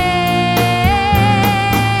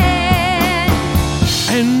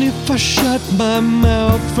 And if I shut my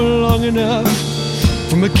mouth for long enough,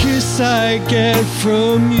 from a kiss I get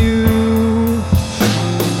from you,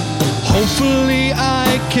 hopefully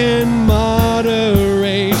I can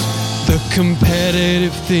moderate the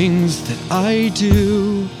competitive things that I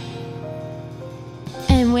do.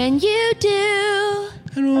 And when you do,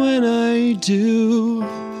 And when I do,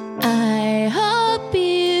 I hope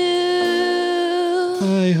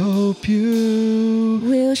you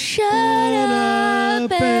will shut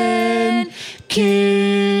up and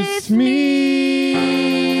kiss me.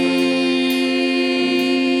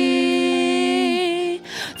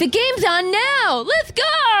 The game's on now. Let's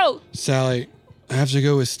go. Sally, I have to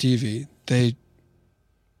go with Stevie. They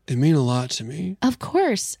mean a lot to me. Of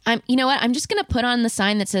course. You know what? I'm just going to put on the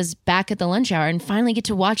sign that says back at the lunch hour and finally get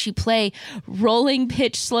to watch you play rolling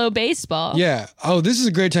pitch slow baseball. Yeah. Oh, this is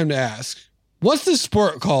a great time to ask. What's this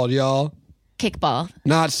sport called, y'all? Kickball.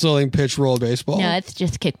 Not slowing pitch roll baseball. No, it's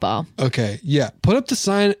just kickball. Okay. Yeah. Put up the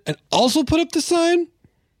sign and also put up the sign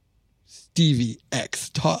Stevie X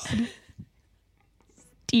Todd.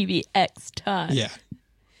 Stevie X Todd. Yeah.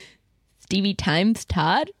 Stevie times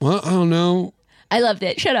Todd? Well, I don't know. I loved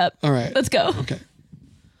it. Shut up. All right. Let's go. Okay.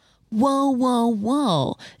 Whoa, whoa,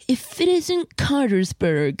 whoa. If it isn't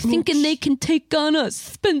Cartersburg, thinking they can take on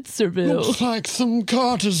us, Spencerville. Looks like some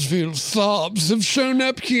Cartersville throbs have shown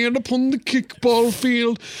up here upon the kickball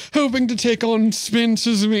field, hoping to take on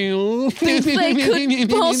Spencersville. Think they could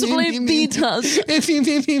possibly beat us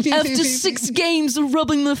after 6 games of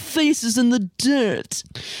rubbing their faces in the dirt.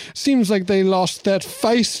 Seems like they lost that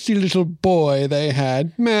feisty little boy they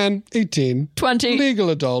had. Man, 18. 20. Legal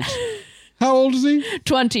adult. How old is he?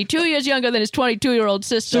 20. 2 years younger than his 22-year-old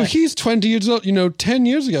sister. So he's 20 years old. 10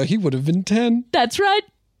 years ago, he would have been 10. That's right.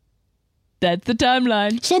 That's the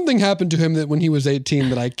timeline. Something happened to him that when he was 18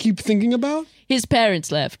 that I keep thinking about. His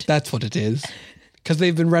parents left. That's what it is. Because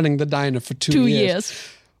they've been running the diner for 2 2 years. years.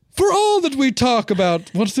 For all that we talk about,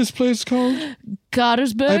 what's this place called?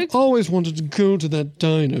 Cartersburg? I've always wanted to go to that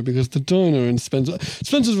diner because the diner in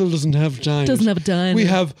Spencerville doesn't have diners. Doesn't have a diner. We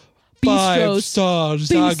have 5-star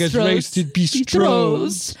Zagat-rated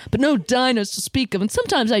bistros. But no diners to speak of. And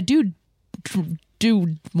sometimes I do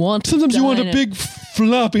want Sometimes a you want a diner. big,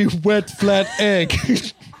 floppy, wet, flat egg.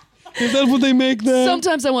 Is that what they make there?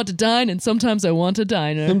 Sometimes I want to dine and sometimes I want a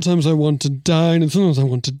diner. Sometimes I want to dine and sometimes I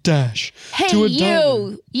want to dash. Hey, to a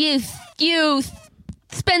diner. you,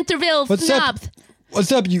 Spencerville What's snobs. up?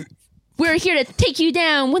 What's up, you? We're here to take you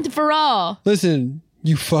down once and for all. Listen,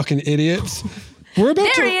 you fucking idiots. We're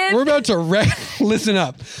about to wreck. Listen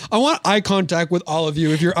up. I want eye contact with all of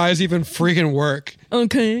you if your eyes even freaking work.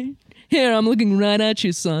 Okay. Here, I'm looking right at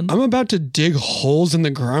you, son. I'm about to dig holes in the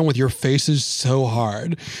ground with your faces so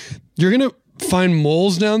hard. You're going to find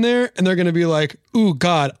moles down there and they're going to be like, ooh,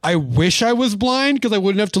 God, I wish I was blind because I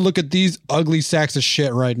wouldn't have to look at these ugly sacks of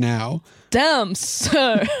shit right now. Damn,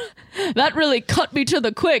 sir. That really cut me to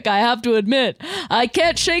the quick, I have to admit. I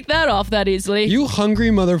can't shake that off that easily. You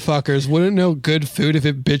hungry motherfuckers wouldn't know good food if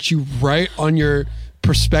it bit you right on your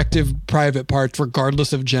prospective private parts,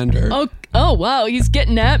 regardless of gender. Oh, wow, he's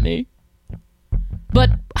getting at me.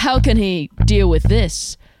 But how can he deal with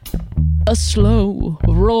this? A slow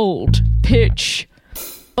rolled pitch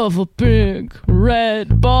of a big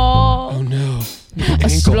red ball. Oh no. A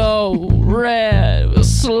slow low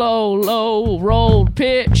rolled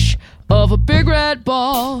pitch of a big red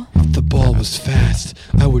ball. If the ball was fast,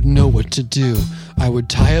 I would know what to do. I would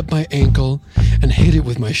tie up my ankle and hit it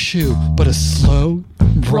with my shoe. But a slow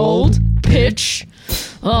rolled pitch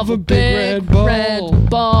of a big red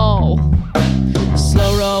ball.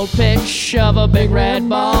 Slow roll pitch of a big red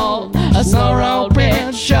ball. A slow roll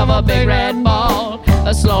pitch of a big red ball.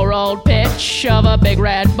 A slow roll pitch of a big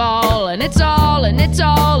red ball. And it's all over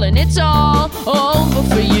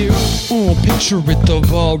for you. Oh, picture it, the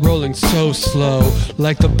ball rolling so slow.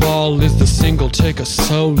 Like the ball is the single taker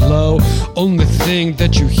so low. Only thing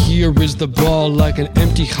that you hear is the ball like an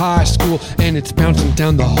empty high school. And it's bouncing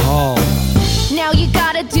down the hall. Now you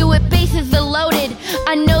gotta do it, bases are loaded.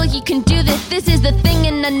 I know you can do this, this is the thing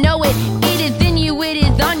and I know it. It is in you, it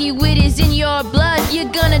is on you, it is in your blood. You're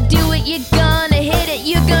gonna do it, you're gonna hit it,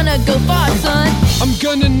 you're gonna go far, son. I'm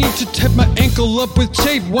gonna need to tape my ankle up with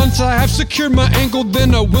tape. Once I have secured my ankle,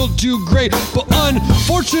 then I will do great. But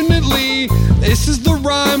unfortunately, this is the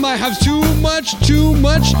rhyme. I have too much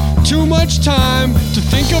time to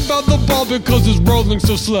think about the ball because it's rolling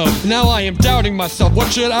so slow. Now I am doubting myself.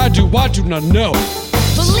 What should I do? I do not know.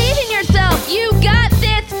 Believe in yourself, you got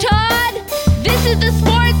this, Todd. This is the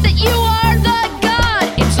sport that you are the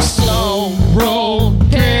god. It's a slow roll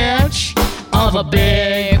pitch of a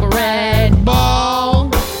big red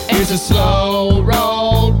ball. It's a slow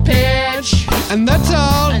roll pitch. And that's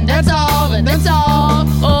all. And that's all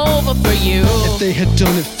over for you. If they had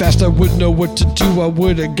done it fast, I would know what to do. I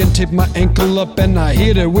would again tape my ankle up and I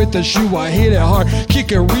hit it with a shoe. I hit it hard,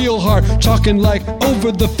 kick it real hard, talking like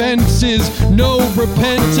over the fences, no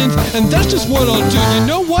repentance. And that's just what I'll do. You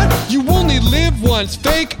know what? You only live once,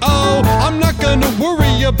 fake. Oh, I'm not gonna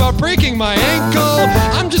worry about breaking my ankle.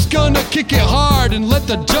 I'm just gonna kick it hard and let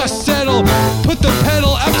the dust settle. Put the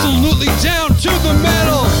pedal absolutely down to the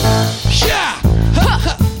metal. Yeah!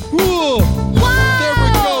 Ooh. There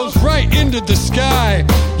it goes, right into the sky.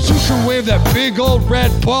 You can wave that big old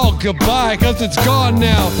red ball goodbye, cause it's gone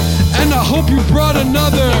now. And I hope you brought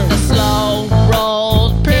another. The slow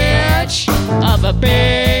rolled pitch of a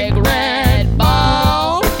big red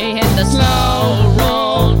ball. He hit the slow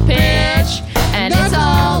rolled pitch. And it's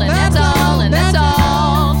all, and that's all, and that's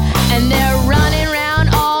all. And they're running around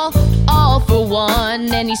all for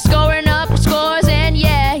one. And he's scoring up scores, and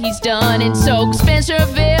yeah, he's done. And so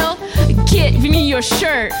Spencerville, get me your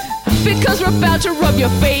shirt. because we're about to rub your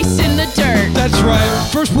face in the dirt. That's right.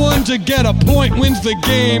 First one to get a point wins the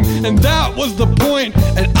game. And that was the point.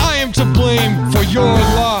 And I am to blame for your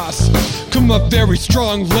loss. Come up very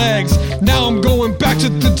strong legs. Now I'm going back to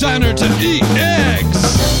the diner to eat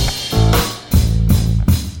eggs.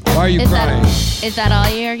 Why are you crying? Is that all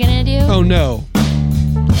you're gonna do? Oh no.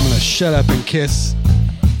 I'm gonna shut up and kiss.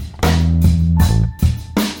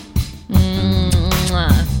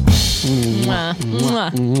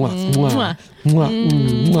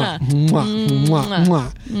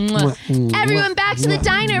 Everyone back to the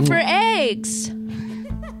diner for eggs.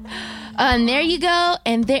 And there you go.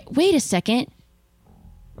 And there. Wait a second.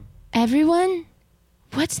 Everyone,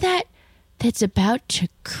 what's that? That's about to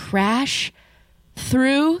crash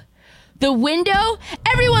through the window?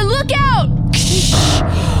 Everyone, look out!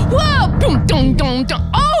 Whoa! Dum, dum, dum,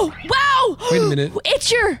 dum. Oh, wow! Wait a minute.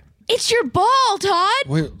 It's your ball, Todd.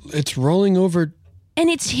 Wait, it's rolling over. And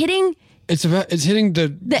it's hitting. It's hitting the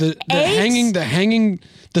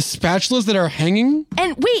spatulas that are hanging.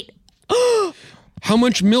 And wait. How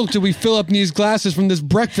much milk did we fill up in these glasses from this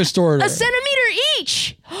breakfast order? 1 centimeter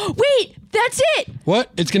each. Wait, that's it.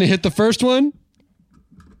 What? It's gonna hit the first one?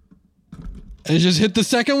 And it just hit the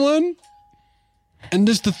second one? And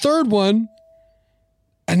this the third one?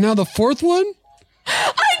 And now the fourth one?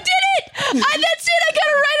 I did it! That's it! I got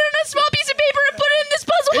to write it on a small piece of paper and put it in this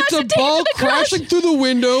puzzle box. It's a ball crashing through the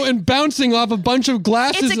window and bouncing off a bunch of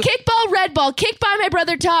glasses. It's a kickball red ball kicked by my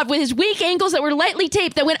brother Todd with his weak ankles that were lightly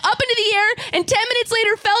taped that went up into the air and 10 minutes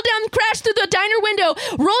later fell down and crashed through the diner window,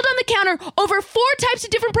 rolled on the counter over 4 types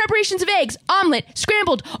of different preparations of eggs, omelet,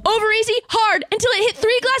 scrambled, over easy, hard, until it hit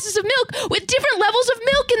 3 glasses of milk with different levels of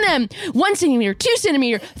milk in them. 1 centimeter, 2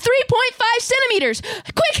 centimeter, 3.5 centimeters.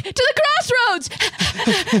 Quick, to the crossroads!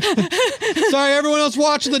 Sorry, everyone else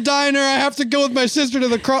watching the diner. I have to go with my sister to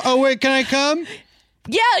the Oh, wait, can I come?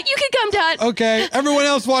 Yeah, you can come, Todd. Okay, everyone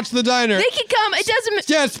else watch the diner. They can come. It doesn't...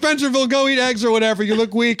 Yeah, Spencerville, go eat eggs or whatever. You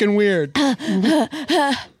look weak and weird.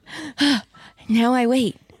 Now I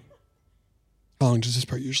wait. How long does this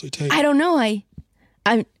part usually take? I don't know. I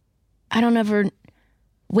don't ever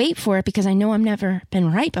wait for it because I know I've never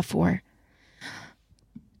been right before.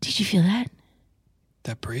 Did you feel that?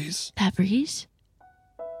 That breeze? That breeze?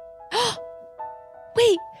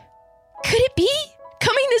 Wait, could it be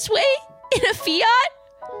coming this way in a Fiat?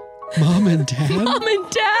 Mom and Dad? Mom and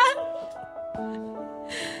Dad?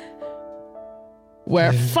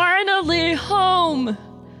 We're finally home.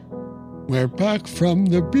 We're back from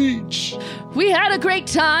the beach. We had a great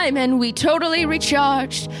time and we totally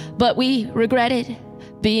recharged, but we regretted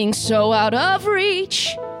being so out of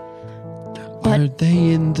reach. Are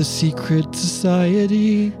they in the secret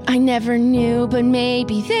society? I never knew, but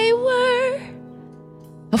maybe they were.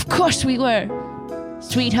 Of course we were,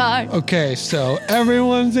 sweetheart. Okay, so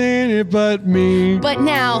everyone's in it but me. But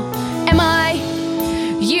now, am I?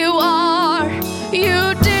 You are.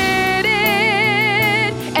 You did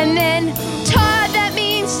it. And then, Todd, that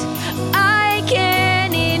means I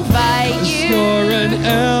can invite you. You're an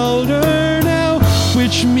elder now,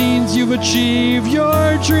 which means you've achieved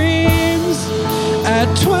your dreams at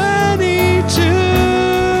 22.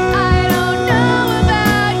 I don't know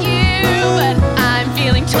about you, but I'm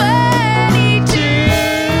feeling 22.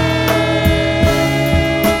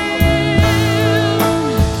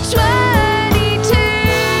 22.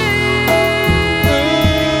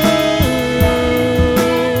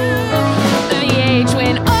 The age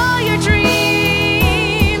when all your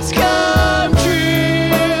dreams come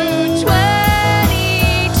true.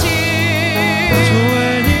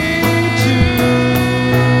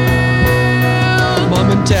 22.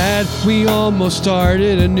 Mom and Dad, we almost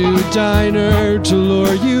started a new diner to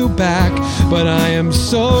lure you back, but I am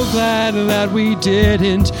so glad that we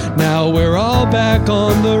didn't. Now we're all back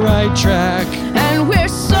on the right track. And we're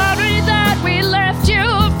sorry that we left you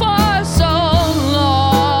for so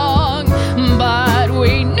long, but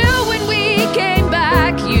we knew when we came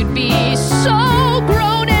back you'd be so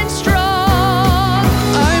grown and strong.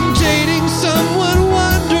 I'm dating someone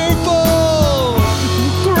wonderful.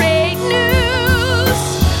 Great news!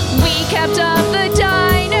 We kept up the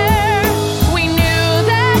diner. We knew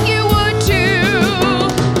that you would too.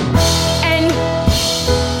 And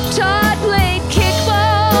Todd played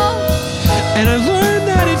kickball. And I learned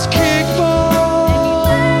that it's kickball.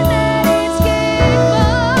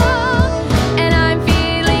 And I'm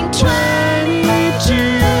feeling 22.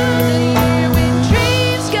 When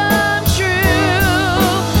dreams come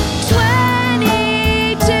true.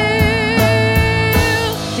 22.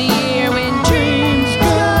 The year when dreams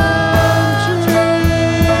come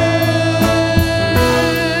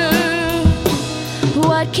true.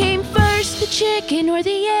 What came first, the chicken or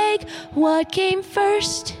the egg? What came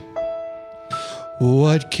first?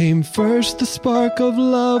 What came first, the spark of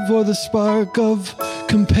love or the spark of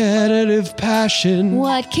competitive passion?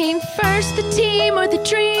 What came first, the team or the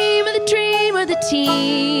dream or the dream or the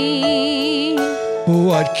team?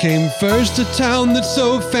 What came first, a town that's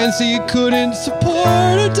so fancy it couldn't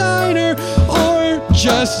support a diner, or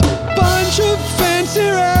just a bunch of fancy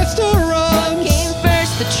restaurants? What came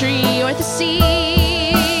first, the tree or the seed?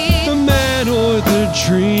 The man or the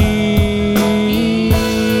dream?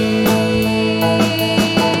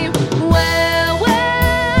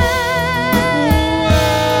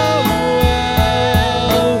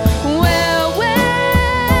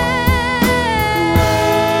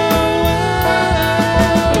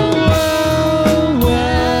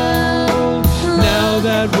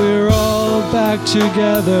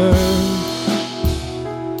 Together,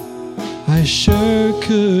 I sure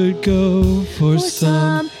could go for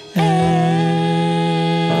some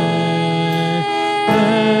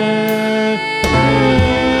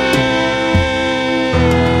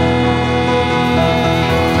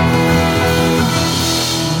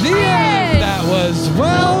The end! That was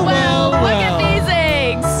well. Look at these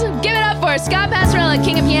eggs! Give it up for Scott Passarella,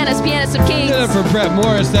 king of pianists, pianist of kings. Give it up for Brett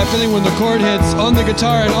Morris, that feeling when the chord hits on the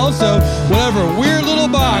guitar, and also whatever weird little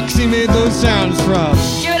box he made those sounds from.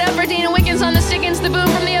 Give it up for Dana Wickens on the stick-ins, the boom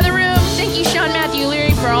from the other room. Thank you, Sean Matthew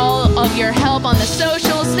Leary, for all of your help on the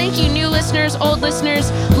socials. Thank you, new listeners, old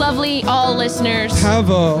listeners, lovely all listeners. Have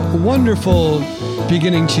a wonderful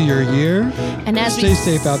beginning to your year. And as stay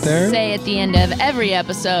safe out there. Say at the end of every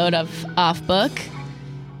episode of Off Book,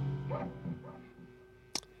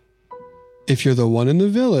 if you're the one in the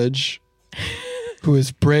village who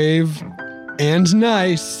is brave and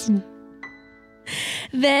nice,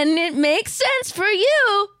 then it makes sense for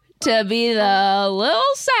you to be the little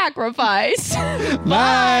sacrifice.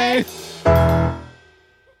 Bye.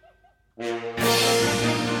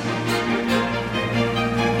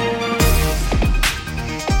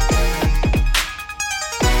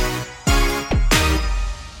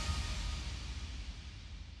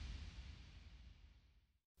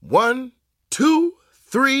 One, 2,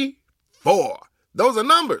 3, 4. Those are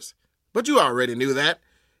numbers. But you already knew that.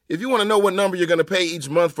 If you want to know what number you're going to pay each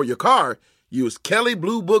month for your car, use Kelley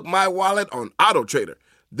Blue Book My Wallet on AutoTrader.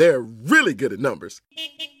 They're really good at numbers.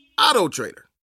 AutoTrader.